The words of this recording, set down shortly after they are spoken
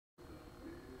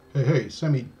Hey,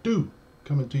 Sammy-doo,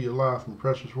 coming to you live from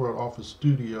Precious World Office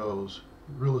Studios.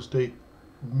 Real estate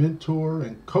mentor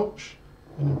and coach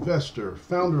and investor,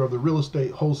 founder of the Real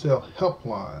Estate Wholesale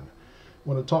Helpline. I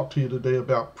want to talk to you today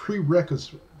about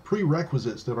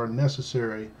prerequisites that are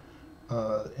necessary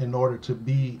in order to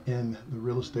be in the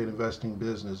real estate investing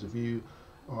business. If you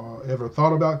ever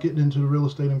thought about getting into the real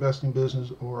estate investing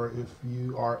business, or if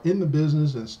you are in the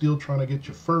business and still trying to get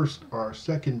your first or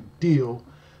second deal,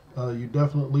 you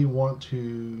definitely want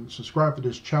to subscribe to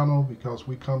this channel, because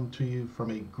we come to you from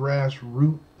a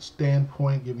grassroots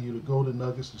standpoint, giving you the golden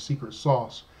nuggets, the secret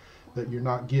sauce that you're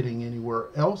not getting anywhere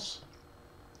else.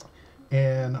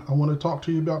 And I want to talk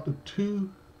to you about the two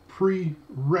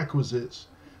prerequisites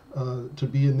to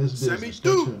be in this business.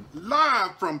 Sammy-doo,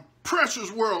 live from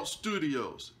Precious World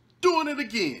Studios, doing it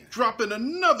again, dropping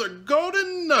another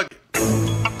golden nugget.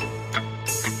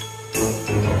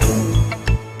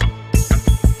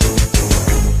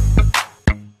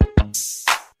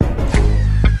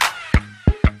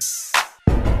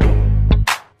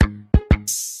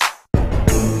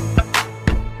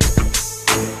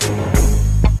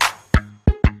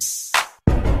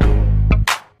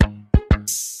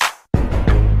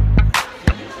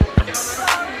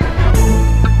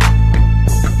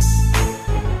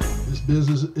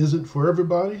 Business isn't for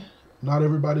everybody. Not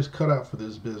everybody's cut out for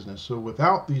this business. So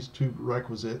without these two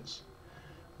requisites,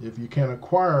 if you can't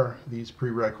acquire these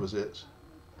prerequisites,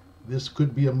 this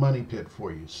could be a money pit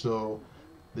for you. So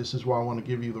this is why I want to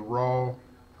give you the raw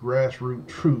grassroots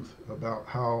truth about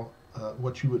how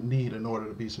what you would need in order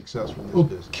to be successful in this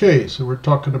business. Okay, so we're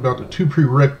talking about the two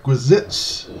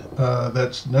prerequisites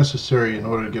that's necessary in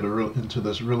order to get into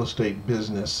this real estate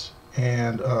business.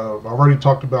 And I've already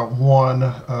talked about one.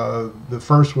 The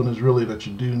first one is really that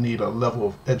you do need a level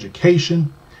of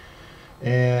education,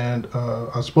 and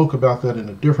I spoke about that in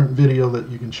a different video that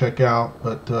you can check out.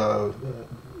 But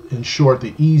in short,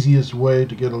 the easiest way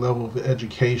to get a level of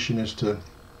education is to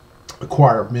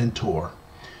acquire a mentor,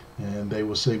 and they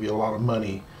will save you a lot of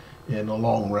money in the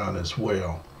long run as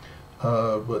well.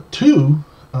 But two,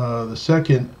 the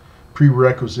second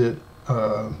prerequisite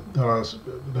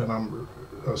that I'm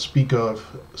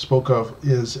spoke of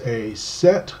is a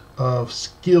set of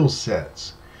skill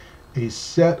sets. A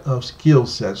set of skill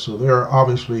sets. So there are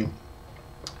obviously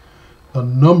a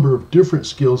number of different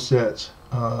skill sets,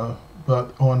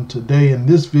 but on today in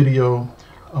this video,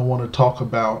 I want to talk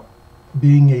about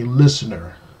being a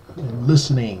listener and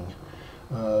listening.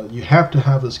 You have to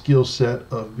have a skill set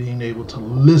of being able to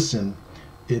listen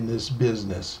in this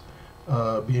business,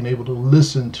 being able to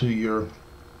listen to your,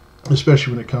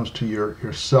 especially when it comes to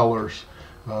your sellers.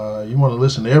 You want to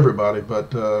listen to everybody,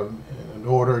 but in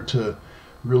order to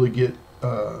really get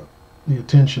the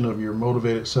attention of your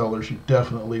motivated sellers, you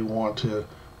definitely want to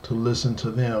listen to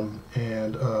them,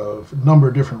 and for a number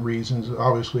of different reasons.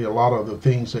 Obviously, a lot of the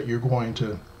things that you're going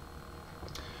to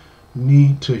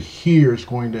need to hear is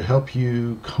going to help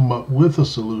you come up with a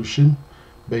solution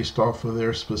based off of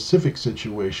their specific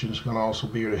situation. It's going to also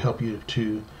be able to help you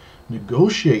to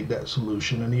negotiate that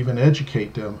solution and even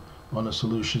educate them on a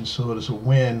solution, so it is a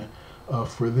win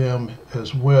for them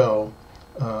as well,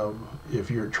 if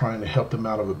you're trying to help them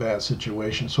out of a bad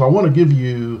situation. So I want to give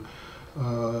you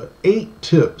 8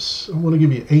 tips. I want to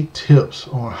give you 8 tips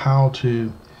on how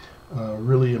to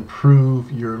really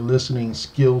improve your listening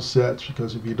skill sets,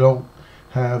 because if you don't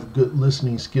have good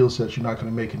listening skill sets, you're not going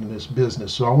to make it in this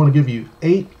business. So I want to give you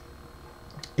 8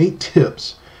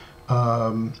 tips.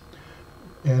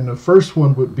 And the first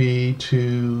one would be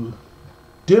to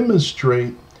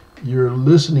demonstrate your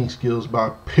listening skills by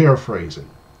paraphrasing.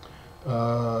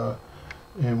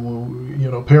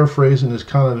 Paraphrasing is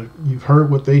kind of, you've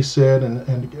heard what they said, and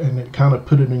it kind of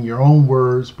put it in your own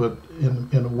words, but in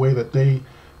a way that they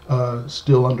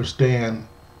still understand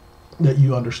that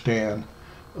you understand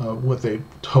what they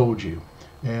told you.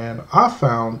 And I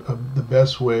found the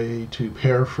best way to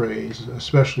paraphrase,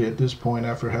 especially at this point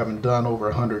after having done over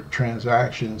 100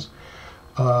 transactions,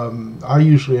 I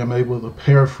usually am able to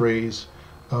paraphrase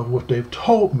what they've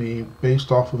told me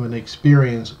based off of an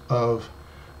experience of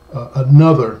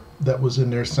another that was in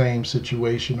their same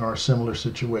situation or a similar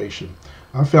situation.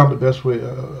 I found the best way,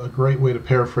 a great way to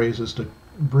paraphrase, is to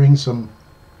bring some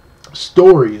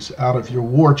stories out of your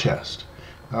war chest,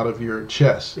 out of your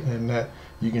chest, and that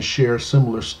you can share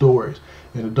similar stories.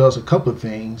 And it does a couple of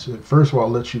things. First of all,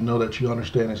 it lets you know that you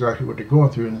understand exactly what they're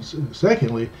going through, and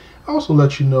secondly, also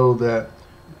lets you know that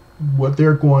what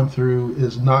they're going through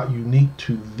is not unique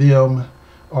to them,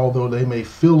 although they may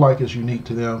feel like it's unique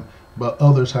to them, but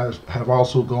others have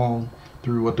also gone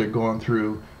through what they're going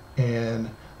through, and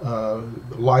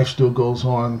life still goes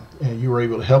on, and you were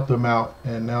able to help them out,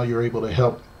 and now you're able to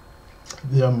help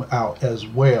them out as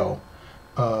well.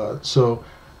 So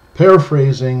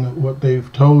paraphrasing what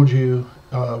they've told you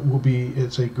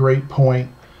it's a great point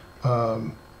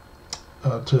to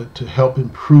help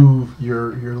improve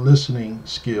your listening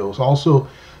skills. Also,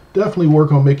 definitely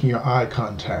work on making your eye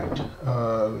contact.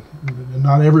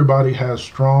 Not everybody has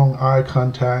strong eye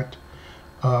contact.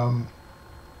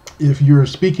 If you're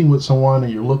speaking with someone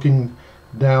and you're looking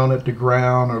down at the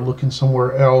ground or looking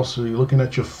somewhere else, or you're looking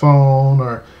at your phone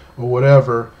or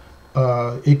whatever,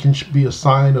 it can be a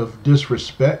sign of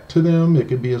disrespect to them. It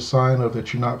could be a sign of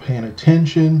that you're not paying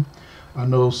attention. I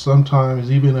know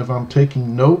sometimes, even if I'm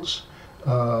taking notes,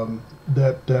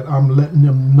 that I'm letting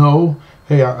them know,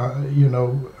 hey,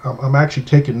 I'm actually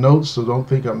taking notes, so don't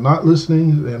think I'm not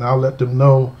listening. And I'll let them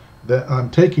know that I'm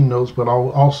taking notes, but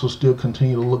I'll also still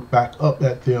continue to look back up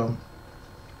at them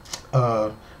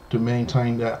to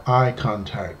maintain that eye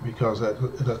contact, because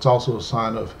that's also a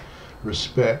sign of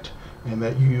respect, and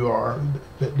that you are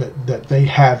that they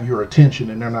have your attention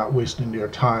and they're not wasting their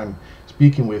time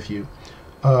speaking with you.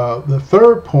 The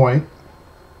third point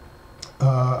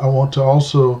I want to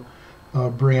also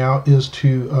bring out is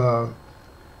to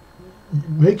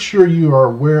make sure you are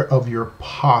aware of your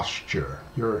posture.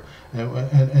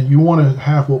 And you want to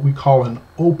have what we call an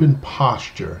open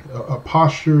posture, a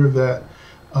posture that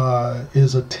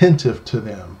is attentive to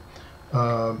them.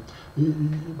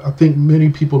 I think many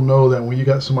people know that when you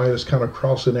got somebody that's kind of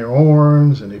crossing their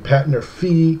arms and they patting their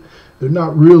feet, they're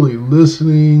not really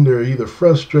listening. They're either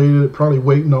frustrated, probably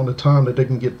waiting on the time that they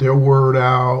can get their word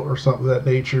out or something of that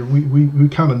nature. We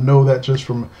kind of know that just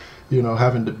from,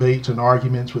 having debates and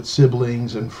arguments with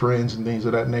siblings and friends and things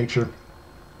of that nature.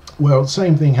 Well, the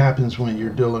same thing happens when you're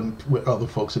dealing with other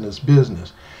folks in this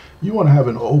business. You want to have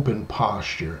an open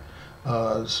posture.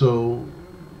 So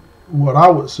what I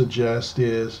would suggest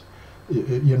is,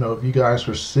 if you guys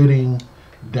are sitting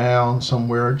down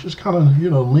somewhere, just kind of,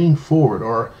 lean forward.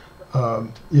 Or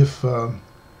if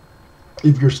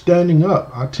you're standing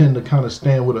up, I tend to kind of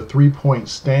stand with a 3-point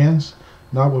stance,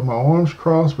 not with my arms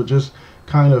crossed, but just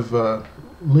kind of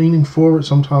leaning forward,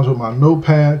 sometimes with my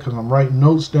notepad, because I'm writing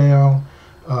notes down.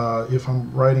 If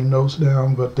I'm writing notes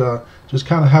down, but just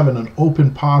kind of having an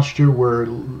open posture where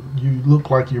you look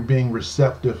like you're being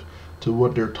receptive to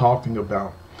what they're talking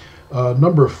about.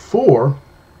 Number 4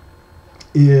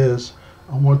 is,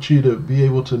 I want you to be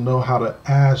able to know how to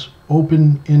ask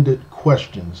open-ended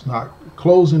questions, not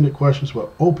closed-ended questions,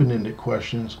 but open-ended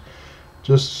questions,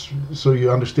 just so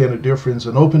you understand the difference.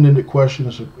 An open-ended question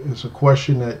is a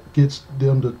question that gets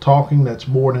them to talking, that's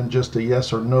more than just a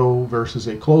yes or no, versus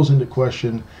a closed-ended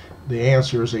question, the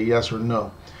answer is a yes or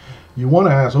no. You want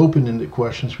to ask open-ended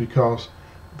questions because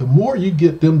the more you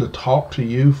get them to talk to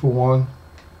you, for one,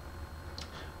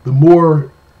 the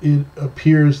more it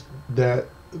appears that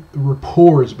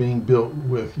rapport is being built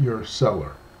with your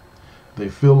seller. They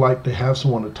feel like they have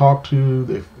someone to talk to.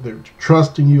 They're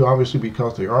trusting you, obviously,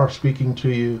 because they are speaking to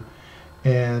you.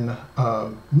 And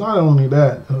not only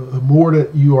that, the more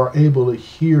that you are able to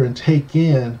hear and take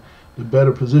in, the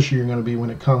better position you're going to be when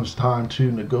it comes time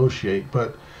to negotiate.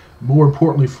 But more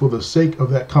importantly, for the sake of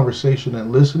that conversation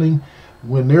and listening,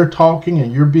 when they're talking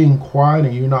and you're being quiet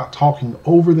and you're not talking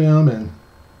over them,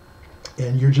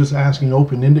 and you're just asking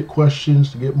open-ended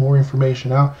questions to get more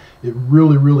information out, it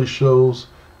really, really shows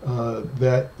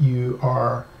that you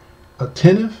are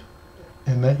attentive,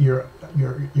 and that you're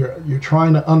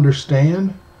trying to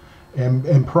understand,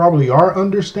 and probably are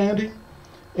understanding.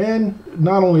 And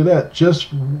not only that, just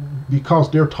because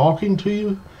they're talking to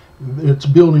you, it's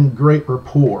building great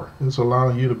rapport. It's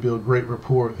allowing you to build great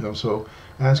rapport with them. So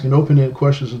asking open-ended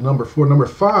questions is number 4. Number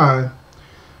 5,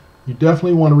 you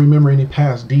definitely want to remember any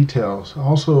past details.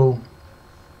 Also,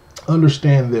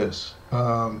 understand this.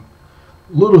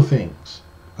 Little things.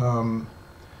 When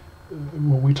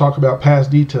we talk about past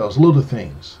details, little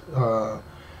things.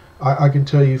 I can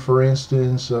tell you, for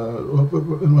instance,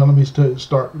 let me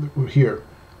start here.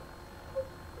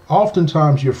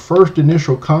 Oftentimes, your first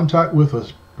initial contact with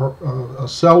a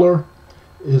seller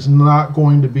is not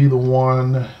going to be the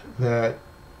one that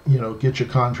gets your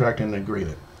contract and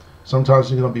agreement. Sometimes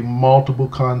there's going to be multiple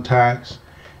contacts,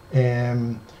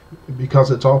 and because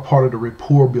it's all part of the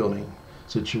rapport building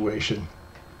situation,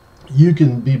 you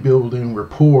can be building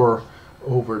rapport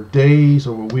over days,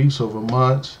 over weeks, over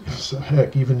months,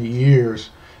 heck, even years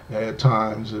at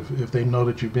times, if they know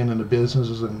that you've been in the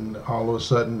business, and all of a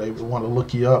sudden they want to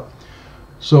look you up.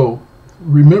 So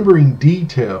remembering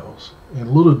details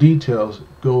and little details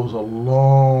goes a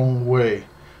long way.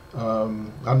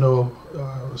 I know,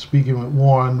 speaking with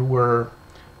one where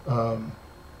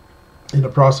in the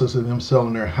process of them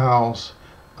selling their house,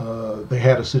 they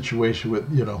had a situation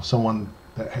with, someone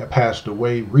that had passed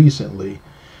away recently,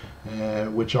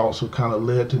 and which also kind of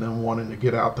led to them wanting to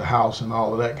get out the house and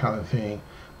all of that kind of thing.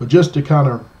 But just to kind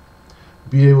of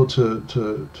be able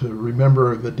to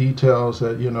remember the details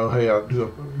that, hey,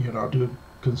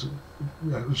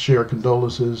 I share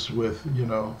condolences with,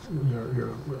 your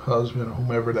husband or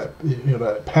whomever that,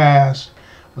 that passed,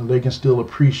 and they can still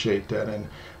appreciate that. And,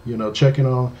 checking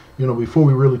on, before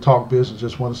we really talk business,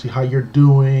 just want to see how you're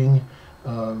doing.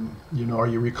 Are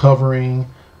you recovering?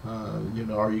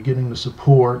 Are you getting the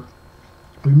support?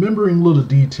 Remembering little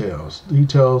details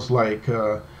like,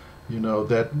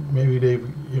 that maybe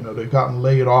they've gotten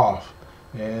laid off,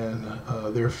 and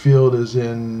their field is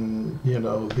in,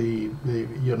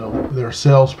 their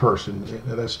salesperson,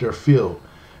 that's their field,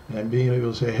 and being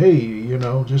able to say, hey,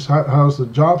 just how's the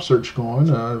job search going?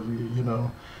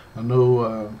 I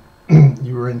know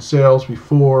you were in sales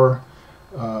before.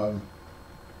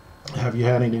 Have you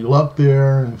had any luck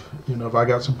there? And if I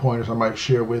got some pointers, I might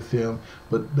share with them.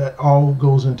 But that all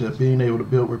goes into being able to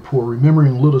build rapport,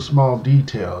 remembering little small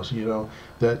details.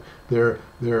 That their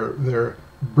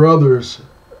brother's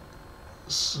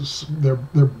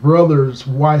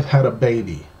wife had a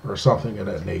baby or something of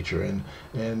that nature,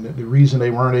 and the reason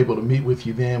they weren't able to meet with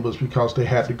you then was because they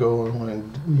had to go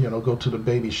and go to the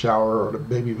baby shower, or the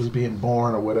baby was being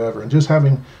born or whatever. And just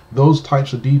having those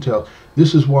types of details.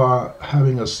 This is why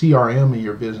having a CRM in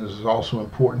your business is also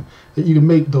important, that you can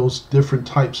make those different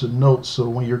types of notes, so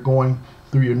when you're going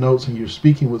through your notes and you're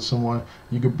speaking with someone,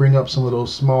 you can bring up some of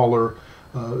those smaller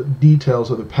details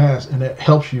of the past, and that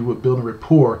helps you with building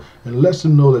rapport and lets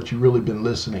them know that you've really been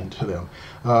listening to them.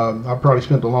 I probably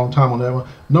spent a long time on that one.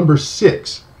 Number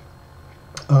 6,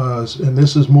 and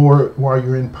this is more while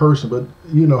you're in person, but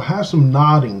have some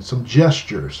nodding, some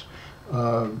gestures.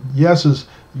 Yes is,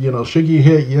 shaking your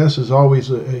head yes is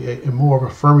always a more of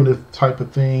affirmative type of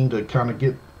thing to kind of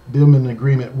get them in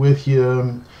agreement with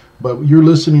you. But you're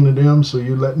listening to them, so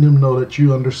you're letting them know that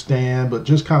you understand. But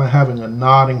just kind of having a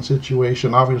nodding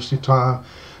situation. Obviously,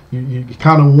 you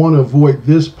kind of want to avoid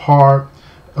this part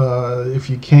if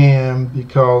you can,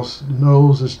 because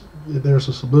there's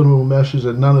a subliminal message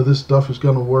that none of this stuff is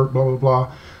going to work, blah, blah,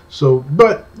 blah. So,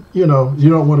 but, you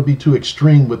don't want to be too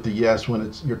extreme with the yes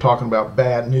when you're talking about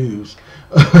bad news.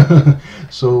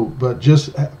 So, but just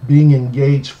being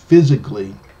engaged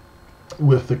physically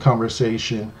with the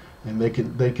conversation, and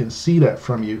they can see that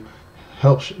from you,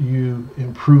 helps you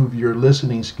improve your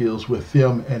listening skills with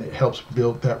them, and it helps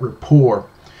build that rapport,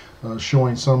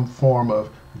 showing some form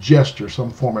of gesture, some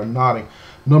form of nodding.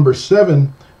 Number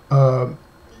 7,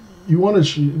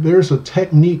 there's a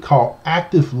technique called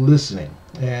active listening,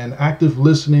 and active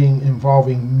listening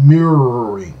involving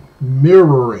mirroring,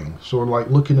 sort of like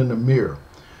looking in the mirror.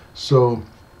 So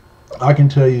I can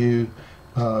tell you,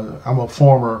 I'm a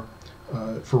former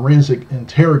forensic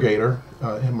interrogator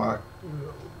in my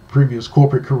previous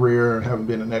corporate career, and having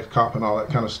been an ex-cop and all that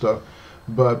kind of stuff.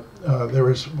 But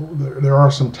there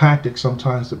are some tactics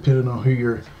sometimes, depending on who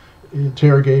you're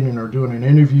interrogating or doing an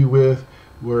interview with,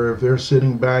 where if they're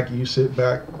sitting back, you sit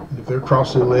back. If they're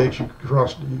crossing their legs, you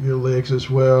cross your legs as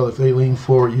well. If they lean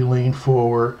forward, you lean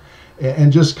forward.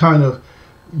 And just kind of,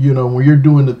 when you're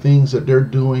doing the things that they're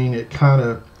doing, it kind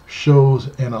of shows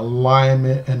an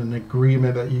alignment and an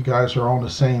agreement that you guys are on the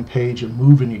same page and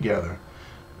moving together.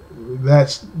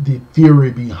 That's the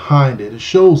theory behind it. It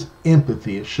shows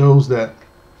empathy. It shows that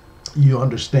you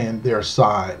understand their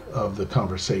side of the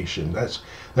conversation.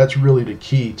 That's really the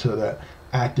key to that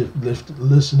active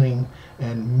listening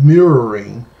and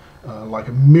mirroring, like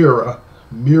a mirror,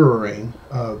 mirroring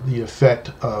the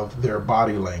effect of their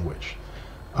body language.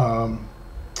 And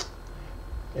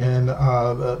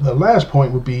the last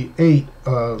point would be 8.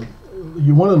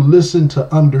 You want to listen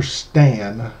to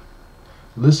understand.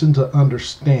 Listen to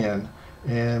understand,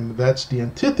 and that's the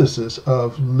antithesis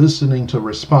of listening to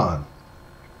respond.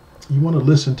 You want to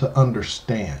listen to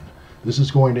understand. This is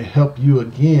going to help you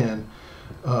again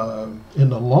in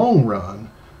the long run.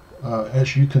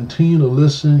 As you continue to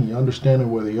listen, you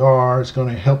understand where they are. It's going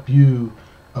to help you,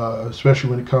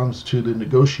 especially when it comes to the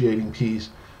negotiating piece,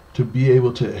 to be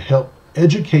able to help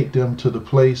educate them to the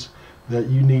place that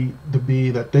you need to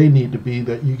be, that they need to be,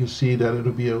 that you can see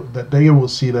that they will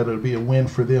see that it'll be a win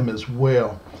for them as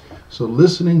well. So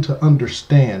listening to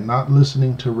understand, not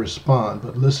listening to respond,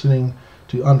 but listening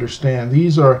to understand.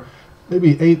 These are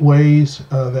maybe 8 ways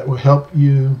that will help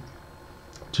you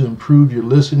to improve your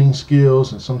listening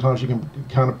skills. And sometimes you can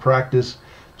kind of practice,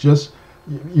 just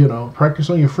practice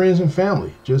on your friends and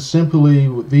family. Just simply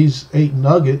with these 8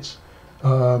 nuggets,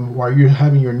 while you're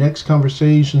having your next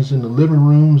conversations in the living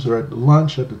rooms or at the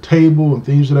lunch at the table and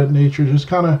things of that nature. Just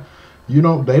kind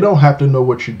of, they don't have to know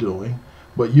what you're doing,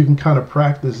 but you can kind of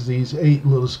practice these 8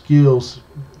 little skills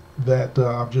that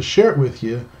I've just shared with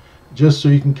you, just so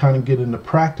you can kind of get in the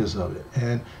practice of it.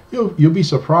 And you'll be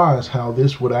surprised how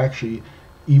this would actually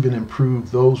even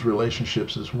improve those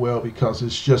relationships as well, because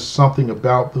it's just something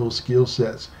about those skill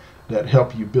sets that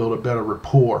help you build a better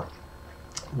rapport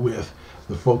with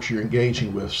the folks you're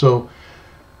engaging with. So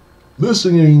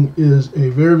listening is a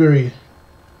very, very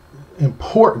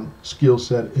important skill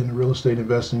set in the real estate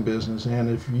investing business. And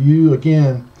if you,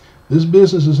 again, this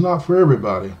business is not for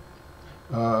everybody,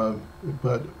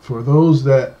 but for those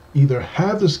that either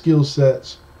have the skill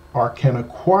sets or can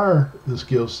acquire the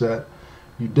skill set,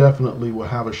 you definitely will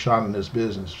have a shot in this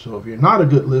business. So if you're not a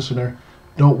good listener,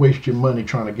 don't waste your money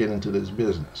trying to get into this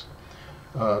business.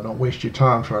 Don't waste your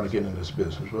time trying to get in this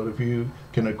business. But if you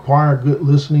can acquire good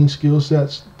listening skill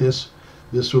sets, this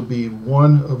will be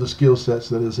one of the skill sets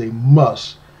that is a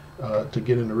must to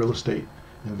get in the real estate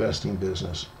investing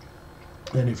business.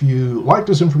 And if you like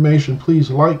this information,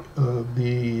 please like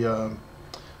the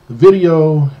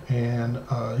video, and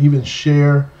even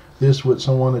share this with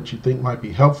someone that you think might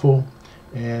be helpful.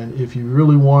 And if you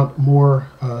really want more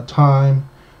time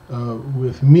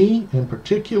with me in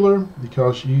particular,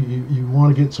 because you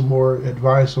want to get some more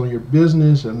advice on your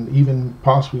business, and even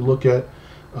possibly look at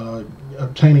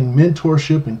obtaining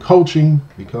mentorship and coaching,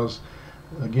 because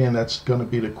again, that's going to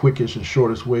be the quickest and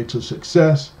shortest way to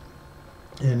success.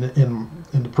 In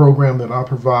the program that I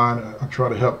provide, I try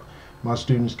to help my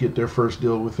students get their first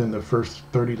deal within the first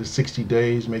 30 to 60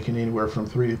 days, making anywhere from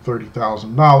 $3,000 to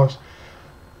 $30,000.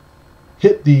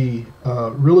 Hit the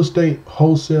Real Estate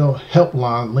Wholesale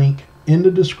helpline link in the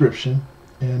description,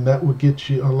 and that will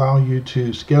allow you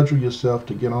to schedule yourself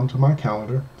to get onto my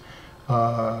calendar.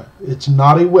 It's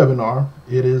not a webinar.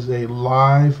 It is a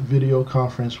live video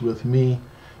conference with me,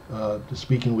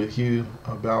 speaking with you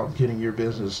about getting your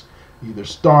business either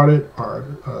started or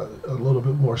a little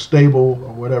bit more stable,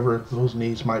 or whatever those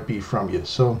needs might be from you.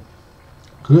 So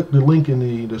click the link in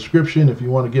the description if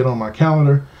you want to get on my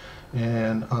calendar.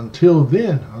 And until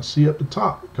then, I'll see you at the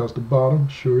top, because the bottom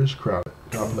sure is crowded.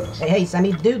 God bless. Hey,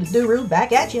 Sammy-doo, the Duru,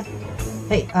 back at you.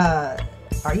 Hey,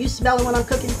 are you smelling when I'm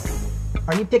cooking?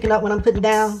 Are you picking up when I'm putting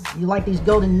down? You like these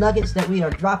golden nuggets that we are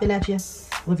dropping at you?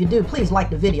 Well, if you do, please like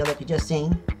the video that you just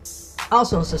seen.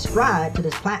 Also, subscribe to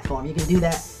this platform. You can do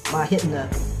that by hitting the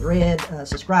red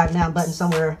subscribe now button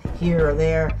somewhere here or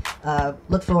there.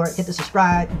 Look for it, hit the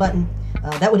subscribe button.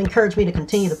 That would encourage me to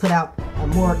continue to put out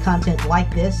more content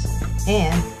like this,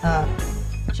 and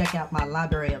check out my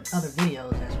library of other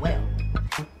videos as well.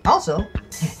 Also,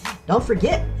 don't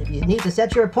forget, if you need to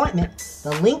set your appointment,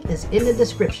 the link is in the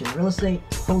description, Real Estate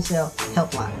Wholesale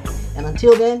Helpline. And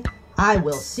until then, I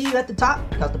will see you at the top,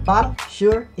 because the bottom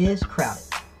sure is crowded.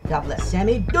 God bless.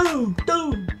 Sammy-doo,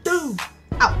 doo.